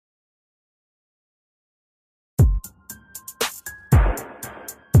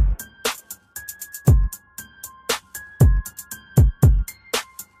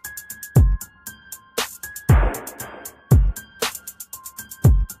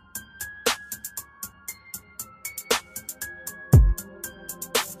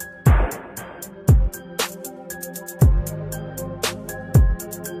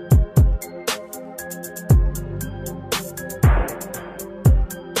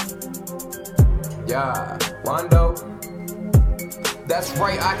Yeah, Wando. That's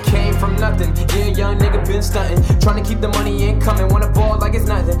right, I came from nothing. Yeah, young nigga been stunting. Trying to keep the money incoming. Wanna ball like it's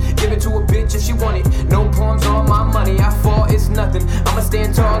nothing. Give it to a bitch if she want it. No poems on my money. I fall, it's nothing. I'ma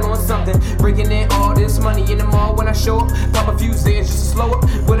stand tall on something. Breaking in all this money in the mall when I show up. Pop a few Zans just to slow up.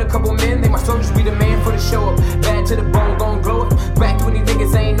 With a couple men, they my soldiers be the man for the show up. Bad to the bone, gon' glow up. Back to any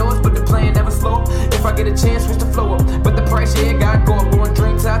niggas ain't know us, but the plan never slow up. If I get a chance, switch the flow up. But the price, yeah, gotta go up. Going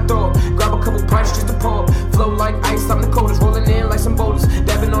drinks, I throw up. Grab a couple pints just to pour up. Flow like ice, I'm the coldest. Rolling in like some boulders.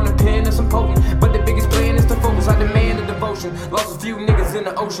 Dabbing on the pen and some potent. But the biggest plan is to focus. I demand the devotion. Lost a few niggas in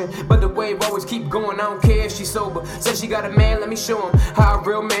the ocean, but the wave always keep going. I don't care if she sober. Said she got a man, let me show him how a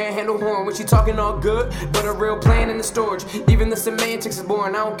real man handle horn. When she talking all good, but a real plan in the storage. Even the semantics is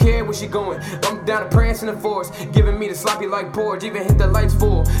boring. I don't care where she going. I'm down to prance in the forest, giving me the sloppy like porridge. Even hit the lights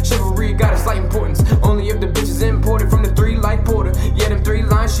full. Chivalry got a slight importance. Only if the bitch is imported from the 3 like Porter. Yeah, them 3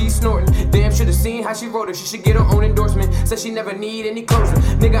 lines she snorting. Damn, should've seen how she wrote it. She should get her own endorsement. Said she never need any closing.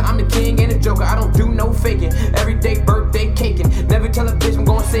 Nigga, I'm the king and the joker. I don't do no faking. Everyday birthday caking. Never tell a bitch I'm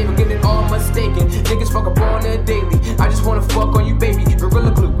gon' save her. Get it all mistaken. Niggas fuck up on the daily. I just wanna fuck on you, baby.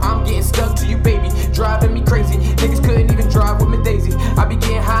 Gorilla glue. I'm getting stuck to you, baby. Driving me crazy. Niggas couldn't even drive with me Daisy. I be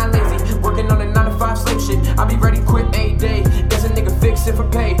getting high and lazy. Working on a 9 to 5 slave shit. I be ready to quit any day. Guess a nigga fix it for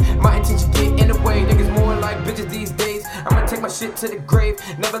pay. My intention get in the way. Niggas more like bitches these days. I'ma take my shit to the grave.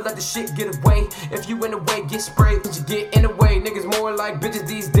 Never let the shit get away. If you in the way, get sprayed. Did you get in the way? Niggas more like bitches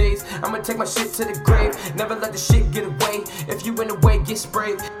these days. I'ma take my shit to the grave. Never let the shit get away. If you in the way, get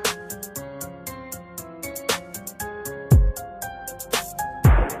sprayed.